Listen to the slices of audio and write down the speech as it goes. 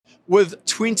With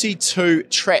 22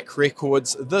 track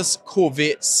records, this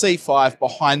Corvette C5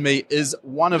 behind me is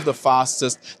one of the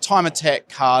fastest time attack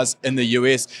cars in the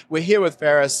US. We're here with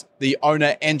Faris, the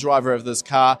owner and driver of this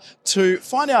car, to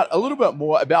find out a little bit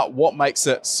more about what makes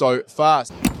it so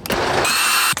fast.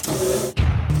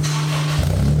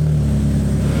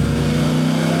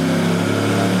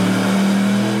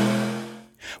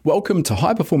 Welcome to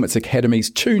High Performance Academy's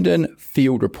Tuned In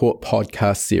Field Report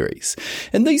podcast series.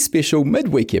 In these special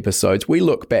midweek episodes, we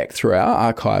look back through our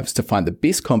archives to find the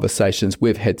best conversations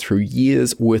we've had through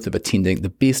years worth of attending the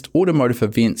best automotive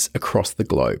events across the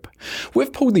globe.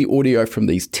 We've pulled the audio from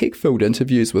these tech-filled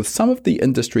interviews with some of the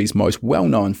industry's most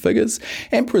well-known figures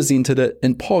and presented it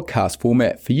in podcast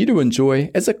format for you to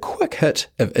enjoy as a quick hit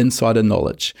of insider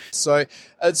knowledge. So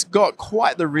it's got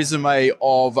quite the resume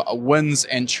of wins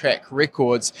and track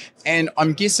records. And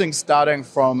I'm guessing starting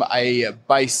from a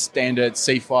base standard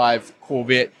C5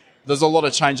 Corvette, there's a lot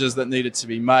of changes that needed to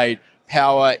be made.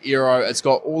 Power, aero, it's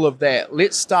got all of that.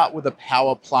 Let's start with the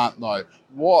power plant though.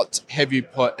 What have you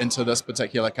put into this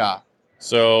particular car?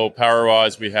 So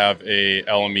power-wise, we have a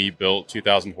LME built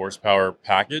 2,000 horsepower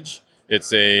package.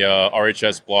 It's a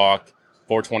RHS block,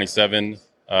 427,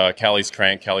 Callie's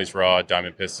crank, Callie's rod,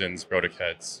 diamond pistons, Brotic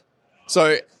heads.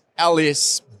 So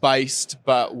LS based,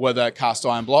 but with a cast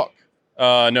iron block?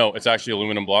 No, it's actually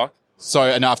aluminum block. So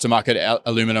an aftermarket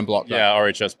aluminum block? Though. Yeah,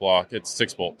 RHS block. It's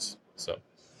 6 bolts.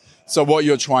 So what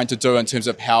you're trying to do in terms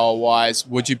of power-wise,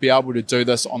 would you be able to do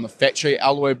this on the factory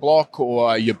alloy block, or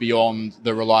are you beyond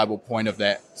the reliable point of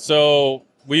that? So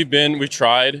we've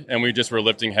tried, and we just were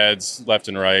lifting heads left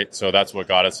and right. So that's what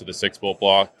got us to the 6-bolt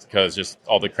block, because just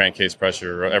all the crankcase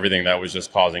pressure, everything that was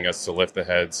just causing us to lift the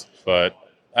heads. But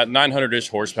at 900-ish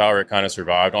horsepower, it kind of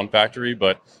survived on factory,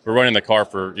 but we're running the car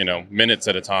for, minutes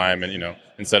at a time, and,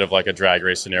 instead of like a drag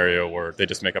race scenario where they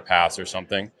just make a pass or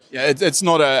something. Yeah, it's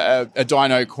not a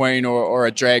dyno queen or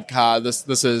a drag car.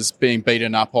 This is being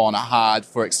beaten up on hard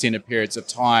for extended periods of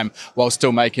time while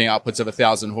still making upwards of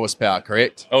 1,000 horsepower,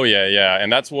 correct? Oh, yeah.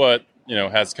 And that's what,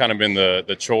 has kind of been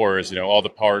the chores, all the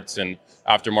parts and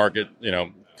aftermarket,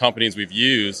 companies we've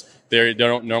used. They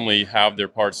don't normally have their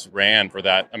parts ran for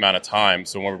that amount of time.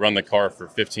 So when we run the car for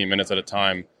 15 minutes at a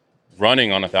time,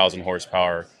 running on 1,000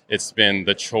 horsepower, it's been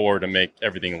the chore to make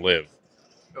everything live.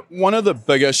 One of the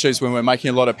big issues when we're making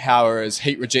a lot of power is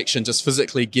heat rejection, just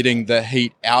physically getting the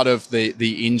heat out of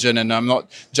the engine. And I'm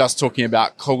not just talking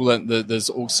about coolant. There's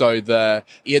also the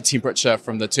air temperature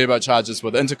from the turbochargers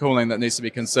with intercooling that needs to be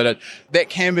considered. That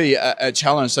can be a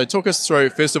challenge. So talk us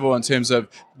through, first of all, in terms of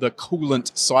the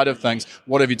coolant side of things,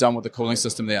 what have you done with the cooling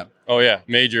system there? Oh, yeah.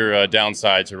 Major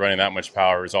downside to running that much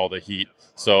power is all the heat.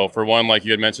 So for one, like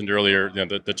you had mentioned earlier,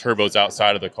 the turbos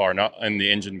outside of the car, not in the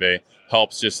engine bay,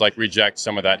 helps just like reject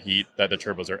some of that heat that the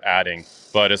turbos are adding.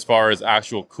 But as far as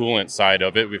actual coolant side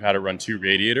of it, we've had to run 2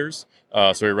 radiators.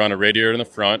 So we run a radiator in the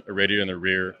front, a radiator in the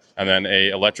rear, and then a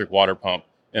electric water pump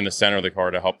in the center of the car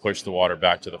to help push the water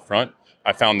back to the front.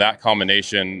 I found that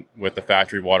combination with the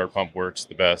factory water pump works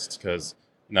the best, because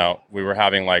now we were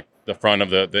having like the front of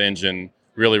the engine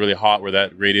really, really hot where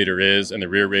that radiator is, and the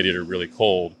rear radiator really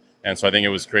cold. And so I think it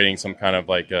was creating some kind of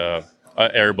like a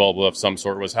air bubble of some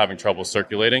sort, was having trouble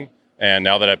circulating. And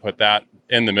now that I put that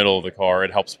in the middle of the car,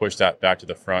 it helps push that back to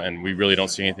the front, and we really don't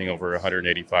see anything over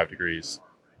 185 degrees.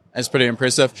 That's pretty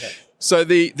impressive. Yeah. So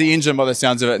the engine, by the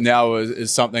sounds of it now,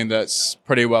 is something that's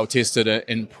pretty well tested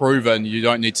and proven. You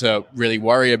don't need to really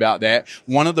worry about that.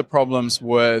 One of the problems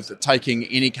with taking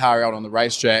any car out on the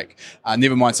racetrack,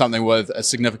 never mind something with a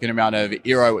significant amount of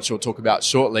aero, which we'll talk about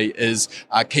shortly, is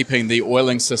keeping the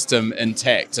oiling system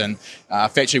intact. And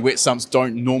factory wet sumps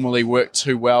don't normally work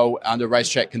too well under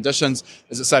racetrack conditions.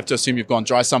 Is it safe to assume you've gone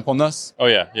dry sump on this? Oh,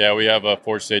 yeah. Yeah, we have a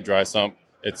 4-stage dry sump.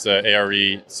 It's a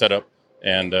ARE setup.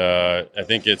 And I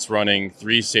think it's running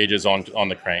 3 stages on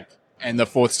the crank. And the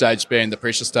 4th stage being the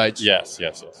pressure stage? Yes.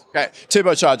 Okay,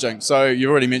 turbocharging. So you've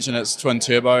already mentioned it's twin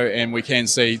turbo, and we can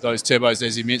see those turbos,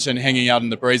 as you mentioned, hanging out in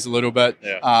the breeze a little bit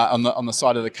on the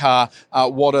side of the car.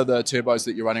 What are the turbos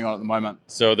that you're running on at the moment?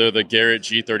 So they're the Garrett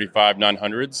G35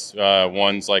 900s.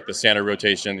 One's like the standard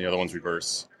rotation, the other one's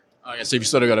reverse. Okay, so you've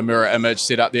sort of got a mirror image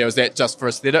set up there. Is that just for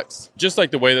aesthetics? Just like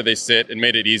the way that they sit, it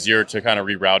made it easier to kind of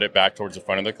reroute it back towards the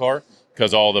front of the car,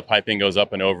 because all the piping goes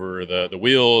up and over the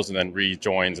wheels and then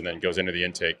rejoins and then goes into the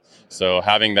intake. So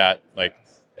having that, like,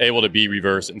 able to be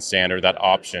reverse and standard, that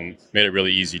option made it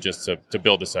really easy just to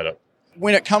build the setup.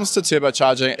 When it comes to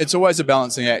turbocharging, it's always a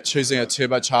balancing act, choosing a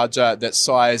turbocharger that's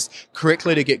sized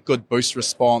correctly to get good boost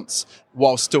response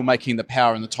while still making the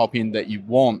power in the top end that you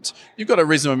want. You've got a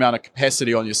reasonable amount of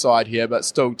capacity on your side here, but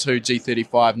still two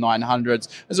G35 900s.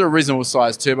 Those are reasonable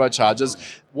sized turbochargers.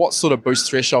 What sort of boost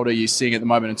threshold are you seeing at the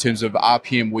moment in terms of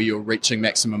RPM where you're reaching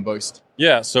maximum boost?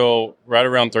 Yeah, so right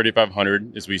around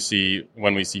 3,500 is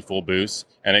when we see full boost,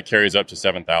 and it carries up to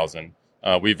 7,000.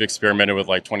 We've experimented with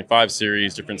like 25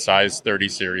 series, different size 30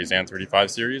 series and 35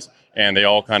 series, and they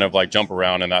all kind of like jump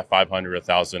around in that 500,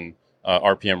 1,000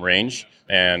 RPM range.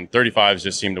 And 35s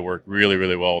just seem to work really,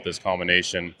 really well with this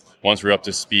combination. Once we're up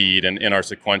to speed and in our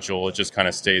sequential, it just kind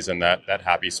of stays in that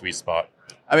happy sweet spot.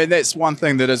 I mean, that's one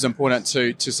thing that is important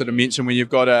to sort of mention when you've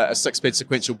got a six-speed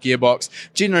sequential gearbox.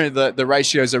 Generally, the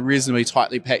ratios are reasonably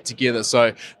tightly packed together.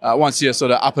 So once you're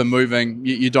sort of up and moving,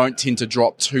 you don't tend to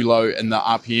drop too low in the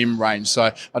RPM range. So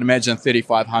I'd imagine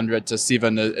 3,500 to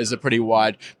 7 is a pretty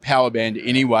wide power band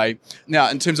anyway. Now,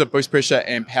 in terms of boost pressure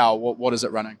and power, what is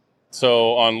it running?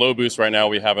 So on low boost right now,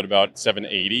 we have it about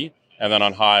 780. And then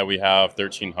on high, we have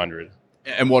 1,300.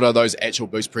 And what are those actual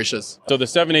boost pressures? So the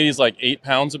 780 is like 8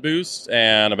 pounds of boost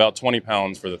and about 20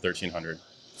 pounds for the 1,300.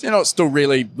 So you're not still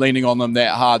really leaning on them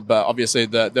that hard, but obviously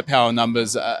the power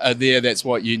numbers are there. That's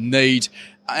what you need.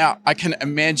 I can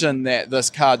imagine that this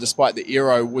car, despite the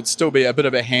aero, would still be a bit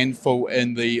of a handful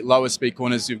in the lower speed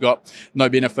corners. You've got no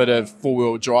benefit of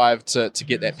four-wheel drive to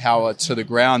get that power to the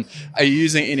ground. Are you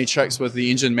using any tricks with the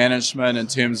engine management in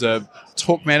terms of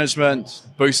torque management,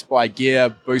 boost by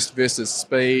gear, boost versus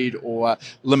speed, or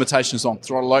limitations on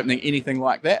throttle opening, anything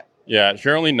like that? Yeah,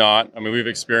 currently not. I mean, we've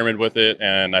experimented with it,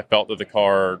 and I felt that the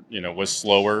car, was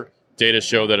slower. Data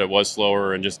show that it was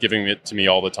slower, and just giving it to me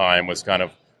all the time was kind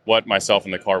of what myself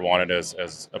and the car wanted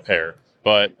as a pair.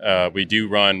 But we do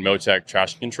run Motec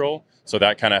traction control, so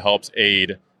that kind of helps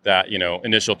aid that,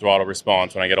 initial throttle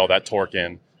response when I get all that torque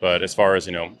in. But as far as,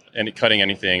 cutting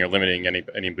anything or limiting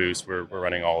any boost, we're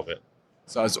running all of it.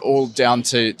 So it's all down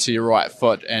to your right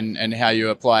foot and how you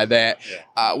apply that.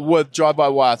 Yeah. With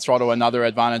drive-by-wire throttle, another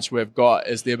advantage we've got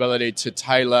is the ability to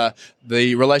tailor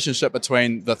the relationship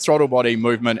between the throttle body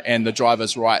movement and the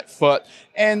driver's right foot.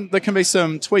 And there can be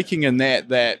some tweaking in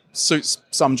that suits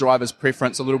some drivers'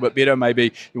 preference a little bit better.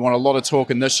 Maybe you want a lot of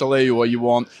torque initially, or you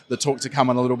want the torque to come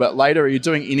in a little bit later. Are you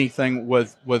doing anything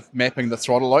with mapping the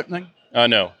throttle opening?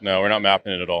 No, we're not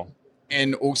mapping it at all.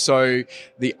 And also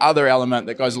the other element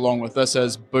that goes along with this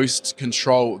is boost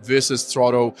control versus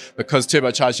throttle. Because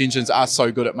turbocharged engines are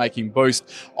so good at making boost,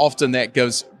 often that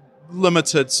gives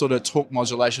limited sort of torque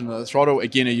modulation of the throttle.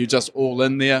 Again, are you just all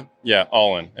in there? Yeah,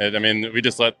 all in. I mean, we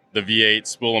just let the V8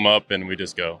 spool them up and we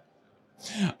just go.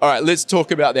 All right, let's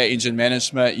talk about that engine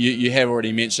management. You have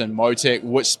already mentioned Motec.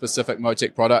 Which specific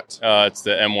Motec product? It's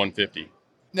the M150.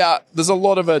 Now, there's a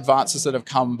lot of advances that have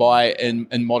come by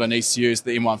in modern ECUs.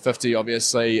 The M150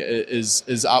 obviously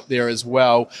is up there as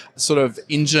well. Sort of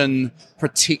engine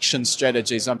protection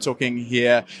strategies. I'm talking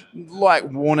here like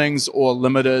warnings or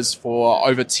limiters for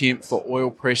over temp, for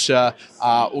oil pressure,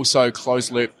 also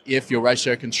closed loop air fuel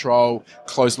ratio control,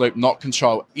 closed loop knock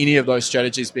control. Any of those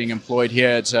strategies being employed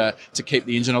here to keep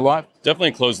the engine alive?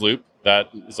 Definitely closed loop. That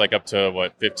is like up to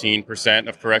 15%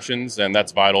 of corrections, and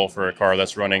that's vital for a car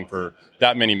that's running for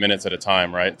that many minutes at a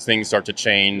time, right? Things start to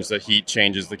change, the heat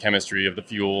changes the chemistry of the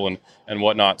fuel and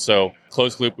whatnot. So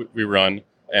closed loop we run,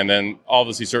 and then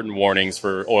obviously certain warnings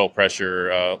for oil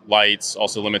pressure, lights,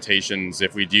 also limitations.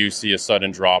 If we do see a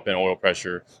sudden drop in oil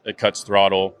pressure, it cuts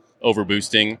throttle, over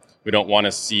boosting. We don't want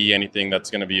to see anything that's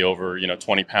going to be over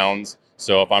 20 pounds.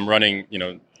 So if I'm running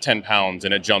 10 pounds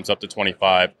and it jumps up to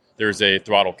 25, there's a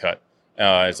throttle cut.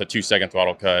 It's a 2-second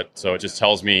throttle cut. So it just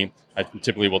tells me I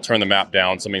typically will turn the map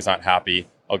down. Somebody's not happy.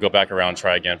 I'll go back around,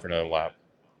 try again for another lap.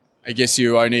 I guess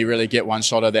you only really get one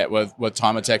shot of that with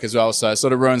time attack as well. So it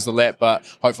sort of ruins the lap, but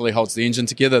hopefully holds the engine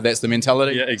together. That's the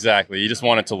mentality. Yeah, exactly. You just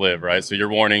want it to live, right? So your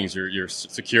warnings, your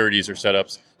securities or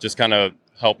setups just kind of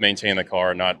help maintain the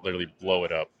car, not literally blow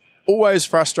it up. Always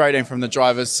frustrating from the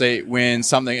driver's seat when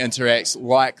something interacts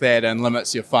like that and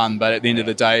limits your fun, but at the end of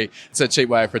the day, it's a cheap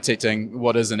way of protecting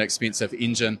what is an expensive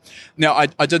engine. Now,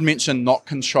 I did mention knock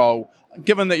control.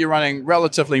 Given that you're running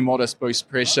relatively modest boost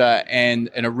pressure and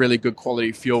a really good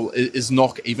quality fuel, is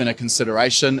knock even a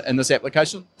consideration in this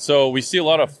application? So we see a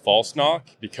lot of false knock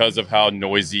because of how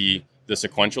noisy the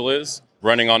sequential is.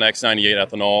 Running on X98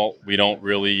 ethanol, we don't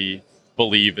really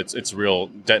believe it's real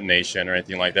detonation or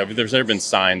anything like that. There's never been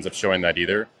signs of showing that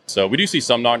either. So we do see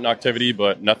some knock activity,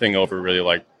 but nothing over really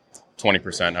like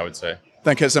 20%, I would say. I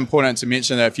think it's important to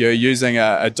mention that if you're using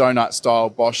a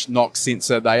donut-style Bosch knock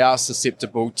sensor, they are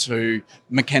susceptible to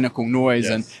mechanical noise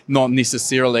and not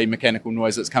necessarily mechanical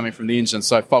noise that's coming from the engine.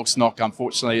 So false knock,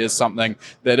 unfortunately, is something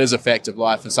that is a fact of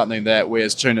life and something that we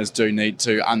as tuners do need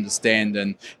to understand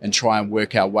and try and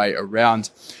work our way around.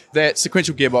 That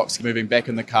sequential gearbox moving back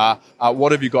in the car,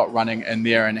 what have you got running in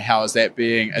there and how is that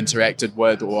being interacted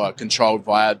with or controlled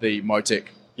via the Motec?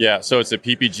 Yeah, so it's a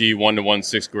PPG 1-to-1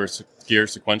 6-gear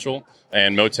sequential,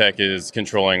 and Motec is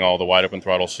controlling all the wide open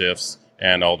throttle shifts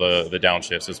and all the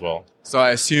downshifts as well. So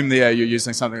I assume there you're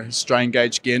using something like a strain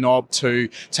gauge gear knob to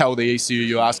tell the ECU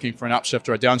you're asking for an upshift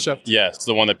or a downshift? Yes, it's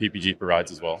the one that PPG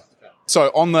provides as well.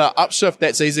 So on the upshift,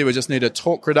 that's easy. We just need a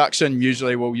torque reduction.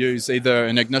 Usually we'll use either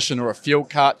an ignition or a fuel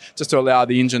cut just to allow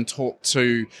the engine torque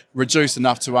to reduce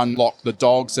enough to unlock the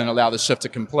dogs and allow the shift to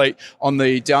complete. On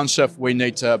the downshift, we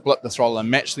need to blip the throttle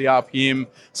and match the RPM.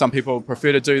 Some people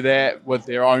prefer to do that with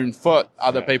their own foot.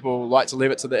 Other people like to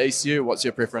leave it to the ECU. What's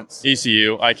your preference?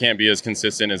 ECU, I can't be as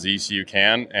consistent as the ECU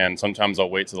can, and sometimes I'll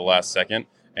wait to the last second.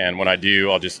 And when I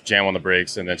do, I'll just jam on the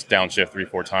brakes and then downshift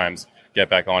 3-4 times. Get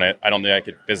back on it. I don't think I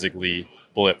could physically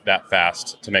blip that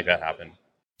fast to make that happen.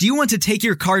 Do you want to take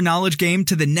your car knowledge game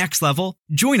to the next level?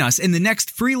 Join us in the next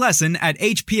free lesson at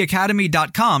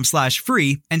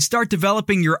hpacademy.com/free and start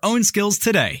developing your own skills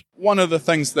today. One of the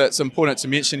things that's important to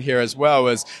mention here as well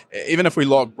is even if we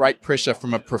log brake pressure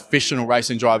from a professional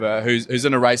racing driver who's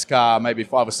in a race car maybe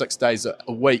 5 or 6 days a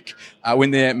week,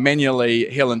 when they're manually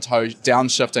heel and toe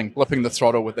downshifting, blipping the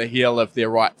throttle with the heel of their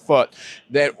right foot,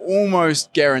 that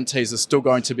almost guarantees there's still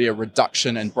going to be a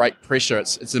reduction in brake pressure.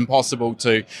 It's impossible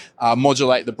to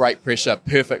modulate the brake pressure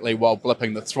perfectly while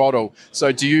blipping the throttle.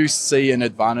 So do you see an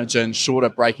advantage in shorter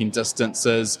braking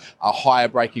distances, higher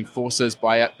braking forces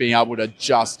by being able to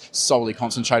just solely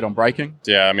concentrate on braking?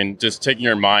 Yeah, I mean, just taking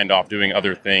your mind off doing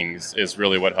other things is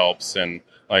really what helps. And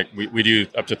like we do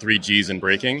up to 3 Gs in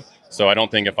braking. So I don't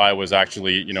think if I was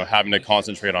actually, having to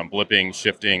concentrate on blipping,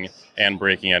 shifting, and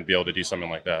braking, I'd be able to do something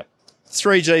like that.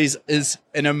 3 Gs is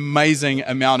an amazing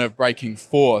amount of braking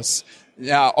force.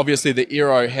 Now, obviously, the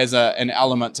Aero has an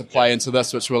element to play into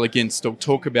this, which we'll again still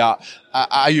talk about.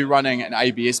 Are you running an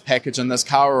ABS package in this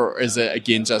car, or is it,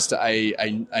 again, just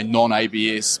a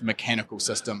non-ABS mechanical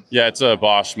system? Yeah, it's a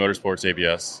Bosch Motorsports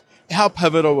ABS. How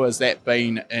pivotal has that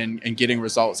been in getting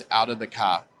results out of the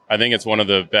car? I think it's one of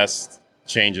the best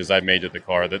changes I've made to the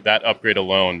car. That upgrade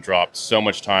alone dropped so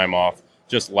much time off,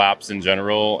 just laps in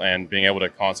general, and being able to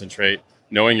concentrate.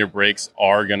 Knowing your brakes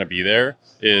are going to be there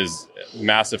is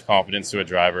massive confidence to a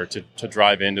driver to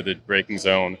drive into the braking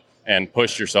zone and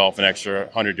push yourself an extra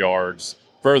 100 yards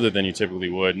further than you typically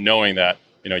would, knowing that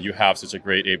you have such a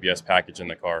great ABS package in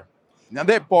the car. Now,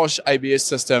 that Bosch ABS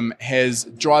system has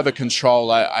driver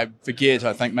control. I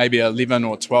think maybe 11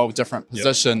 or 12 different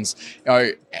positions.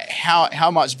 Yep.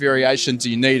 How much variation do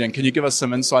you need? And can you give us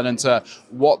some insight into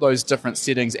what those different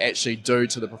settings actually do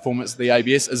to the performance of the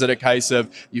ABS? Is it a case of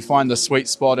you find the sweet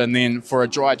spot and then for a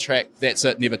dry track, that's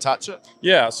it, never touch it?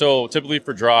 Yeah, so typically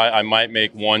for dry, I might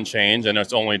make one change, and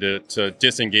it's only to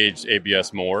disengage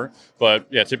ABS more. But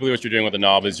yeah, typically what you're doing with the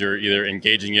knob is you're either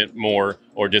engaging it more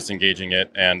or disengaging it.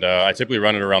 And I typically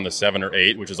run it around the 7 or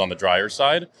 8, which is on the drier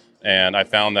side. And I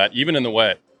found that even in the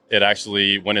wet, it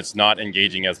actually, when it's not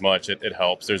engaging as much, it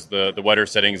helps. There's the wetter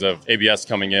settings of ABS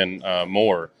coming in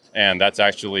more, and that's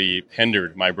actually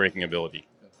hindered my braking ability.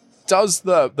 Does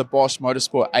the Bosch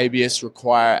Motorsport ABS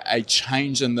require a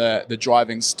change in the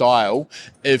driving style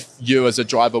if you as a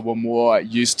driver were more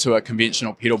used to a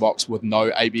conventional pedal box with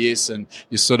no ABS and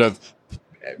you're sort of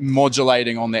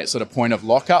modulating on that sort of point of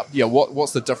lockup? Yeah,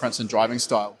 what's the difference in driving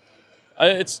style?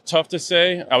 It's tough to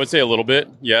say. I would say a little bit,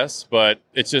 yes, but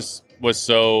it just was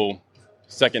so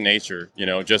second nature,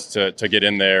 just to get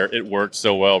in there. It worked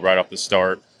so well right off the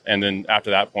start. And then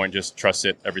after that point, just trust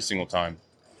it every single time.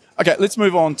 Okay, let's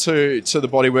move on to the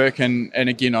bodywork, and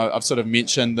again, I've sort of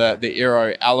mentioned the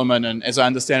Aero element, and as I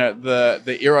understand it,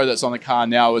 the Aero that's on the car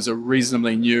now is a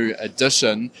reasonably new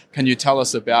addition. Can you tell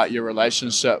us about your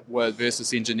relationship with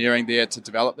Versus Engineering there to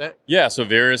develop that? Yeah, so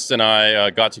Verus and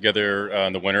I got together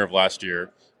in the winter of last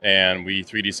year, and we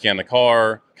 3D scanned the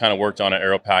car, kind of worked on an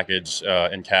Aero package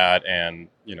in CAD, and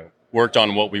worked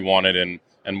on what we wanted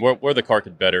and where the car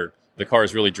could better. The car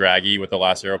is really draggy with the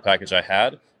last Aero package I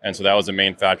had. And so that was the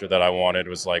main factor that I wanted,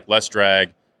 was like less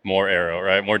drag, more Aero,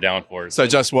 right? More downforce. So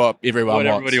just what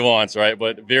everybody wants, right?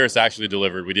 But Verus actually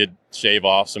delivered. We did shave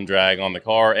off some drag on the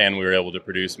car, and we were able to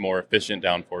produce more efficient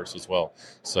downforce as well.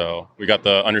 So we got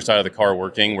the underside of the car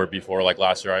working, where before, like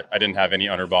last year, I didn't have any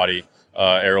underbody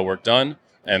Aero work done.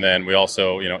 And then we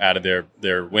also, added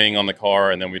their wing on the car,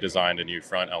 and then we designed a new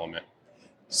front element.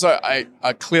 So I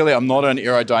clearly I'm not an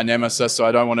aerodynamicist, so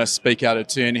I don't want to speak out of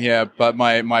turn here, but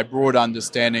my broad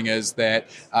understanding is that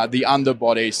the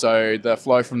underbody, so the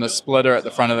flow from the splitter at the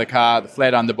front of the car, the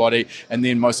flat underbody, and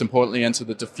then most importantly into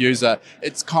the diffuser,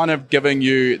 it's kind of giving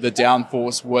you the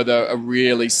downforce with a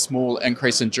really small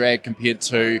increase in drag compared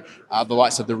to the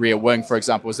likes of the rear wing, for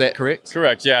example. Is that correct?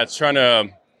 Correct. Yeah,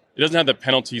 it doesn't have the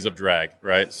penalties of drag,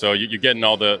 right? So you're getting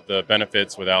all the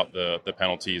benefits without the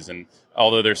penalties. And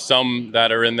although there's some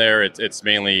that are in there, it's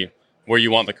mainly where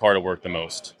you want the car to work the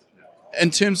most. In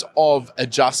terms of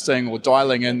adjusting or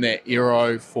dialing in that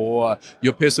aero for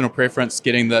your personal preference,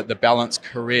 getting the balance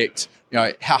correct,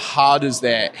 how hard is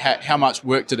that? How much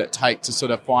work did it take to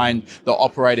sort of find the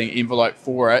operating envelope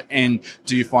for it? And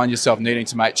do you find yourself needing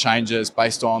to make changes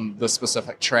based on the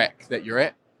specific track that you're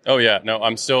at? Oh yeah, no,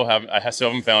 I still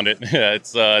haven't found it.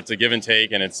 It's a give and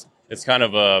take, and it's kind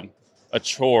of a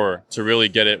chore to really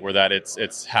get it where that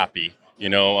it's happy. You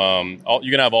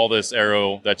can have all this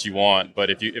aero that you want, but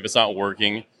if it's not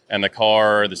working and the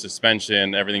car, the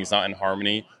suspension, everything's not in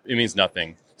harmony, it means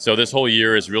nothing. So this whole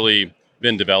year has really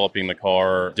been developing the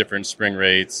car, different spring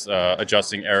rates,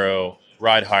 adjusting aero,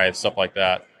 ride height, stuff like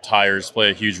that. Tires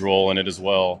play a huge role in it as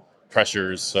well,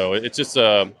 pressures. So it's just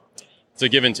it's a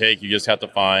give and take. You just have to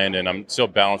find, and I'm still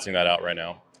balancing that out right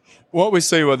now. What we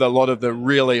see with a lot of the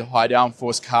really high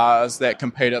downforce cars that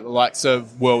compete at the likes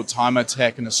of World Time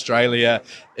Attack in Australia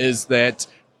is that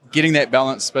getting that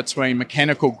balance between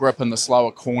mechanical grip in the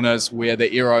slower corners where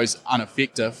the aero's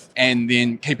ineffective and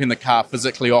then keeping the car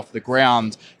physically off the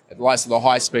ground at the likes of the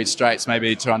high-speed straights,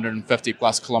 maybe 250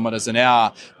 plus kilometres an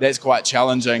hour, that's quite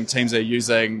challenging. Teams are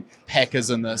using packers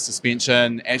in the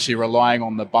suspension, actually relying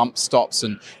on the bump stops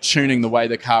and tuning the way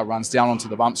the car runs down onto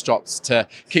the bump stops to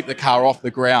keep the car off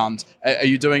the ground. Are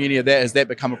you doing any of that? Has that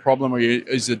become a problem, or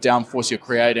is the downforce you're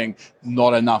creating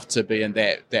not enough to be in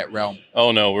that realm?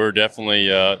 Oh, no, we're definitely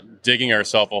digging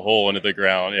ourselves a hole into the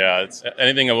ground. Yeah, it's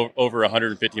anything over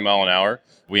 150 mile an hour,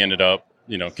 we ended up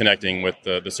connecting with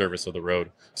the surface of the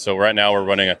road. So right now we're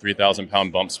running a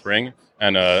 3,000-pound bump spring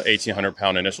and a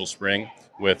 1,800-pound initial spring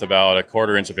with about a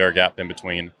quarter inch of air gap in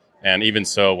between. And even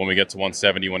so, when we get to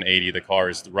 170, 180, the car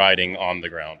is riding on the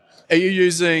ground. Are you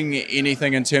using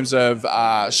anything in terms of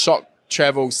shock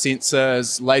travel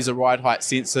sensors, laser ride height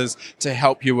sensors to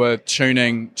help you with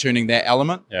tuning that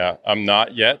element? Yeah, I'm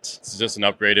not yet. It's just an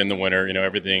upgrade in the winter.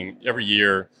 Everything, every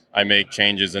year I make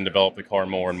changes and develop the car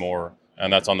more and more.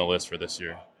 And that's on the list for this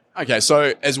year. Okay,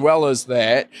 so as well as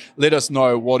that, let us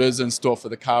know what is in store for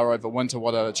the car over winter.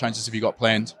 What other changes have you got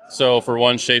planned? So for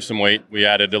one, shave some weight. We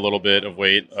added a little bit of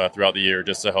weight throughout the year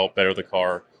just to help better the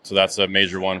car. So that's a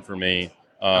major one for me.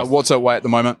 What's it weigh at the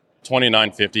moment?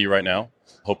 2950 right now.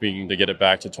 Hoping to get it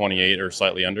back to 28 or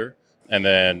slightly under. And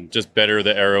then just better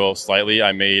the aero slightly.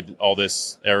 I made all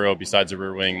this aero besides the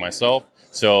rear wing myself.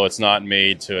 So it's not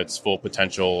made to its full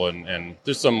potential, and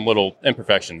there's some little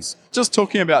imperfections. Just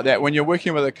talking about that, when you're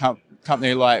working with a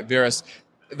company like Verus,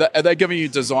 are they giving you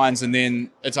designs and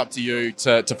then it's up to you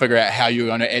to figure out how you're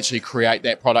going to actually create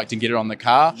that product and get it on the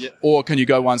car? Yep. Or can you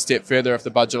go one step further? If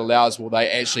the budget allows, will they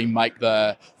actually make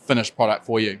the finished product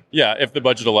for you? Yeah, if the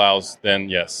budget allows, then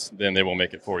yes, then they will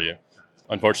make it for you.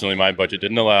 Unfortunately, my budget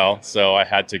didn't allow, so I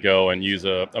had to go and use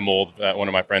a mold that one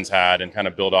of my friends had and kind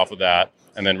of build off of that.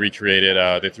 And then recreated,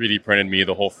 they 3D printed me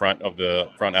the whole front of the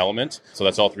front element. So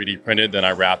that's all 3D printed. Then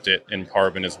I wrapped it in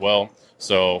carbon as well.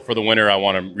 So for the winter, I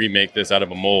want to remake this out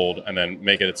of a mold and then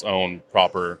make it its own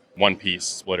proper one-piece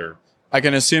splitter. I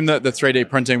can assume that the 3D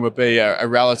printing would be a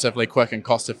relatively quick and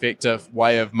cost-effective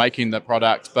way of making the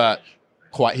product, but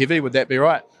quite heavy. Would that be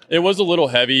right? It was a little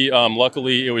heavy.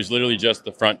 Luckily, it was literally just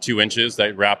the front 2 inches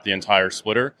that wrapped the entire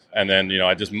splitter. And then,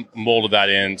 I just molded that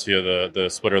into the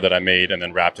splitter that I made and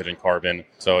then wrapped it in carbon.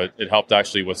 So it helped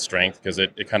actually with strength because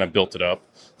it kind of built it up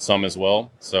some as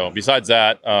well. So besides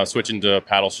that, switching to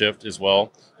paddle shift as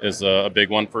well is a big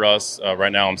one for us.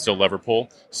 Right now, I'm still lever pull.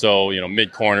 So,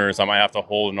 mid-corners, I might have to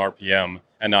hold an RPM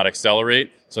and not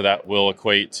accelerate. So that will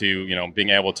equate to, being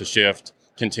able to shift,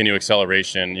 continue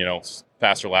acceleration,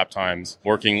 faster lap times,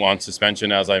 working on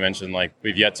suspension, as I mentioned,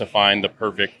 we've yet to find the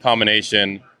perfect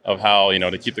combination of how,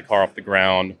 to keep the car off the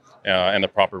ground and the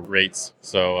proper rates.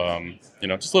 So,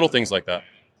 just little things like that.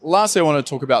 Lastly, I want to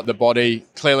talk about the body.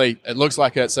 Clearly, it looks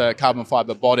like it's a carbon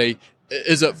fiber body.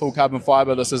 Is it full carbon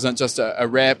fiber? This isn't just a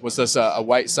wrap. Was this a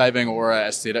weight saving or an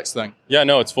aesthetics thing? Yeah,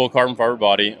 no, it's full carbon fiber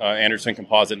body. Anderson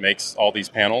Composite makes all these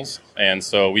panels. And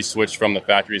so we switched from the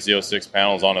factory Z06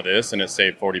 panels onto this, and it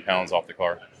saved 40 pounds off the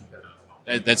car.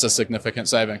 That's a significant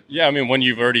saving. Yeah, I mean, when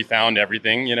you've already found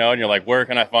everything, and you're like, where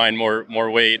can I find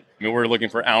more weight? I mean, we're looking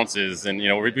for ounces, and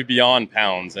we'd be beyond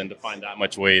pounds, and to find that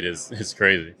much weight is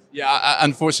crazy. Yeah,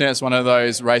 unfortunately, it's one of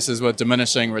those races with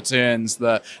diminishing returns.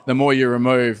 The more you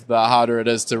remove, the harder it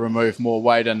is to remove more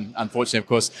weight, and unfortunately, of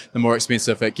course, the more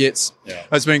expensive it gets. Yeah.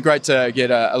 It's been great to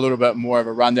get a little bit more of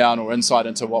a rundown or insight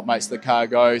into what makes the car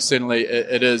go. Certainly,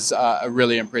 it is a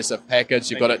really impressive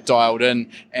package. You've got it dialed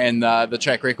in, and the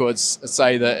track records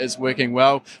say that it's working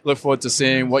well. Look forward to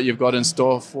seeing what you've got in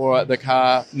store for the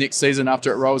car next season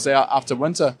after it rolls out after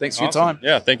winter. Thanks for your time.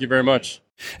 Yeah, thank you very much.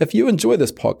 If you enjoy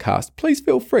this podcast, please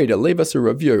feel free to leave us a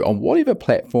review on whatever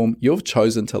platform you've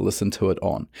chosen to listen to it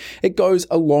on. It goes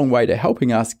a long way to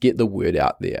helping us get the word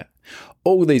out there.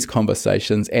 All these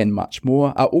conversations and much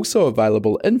more are also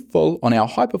available in full on our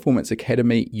High Performance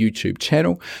Academy YouTube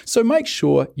channel, so make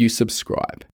sure you subscribe.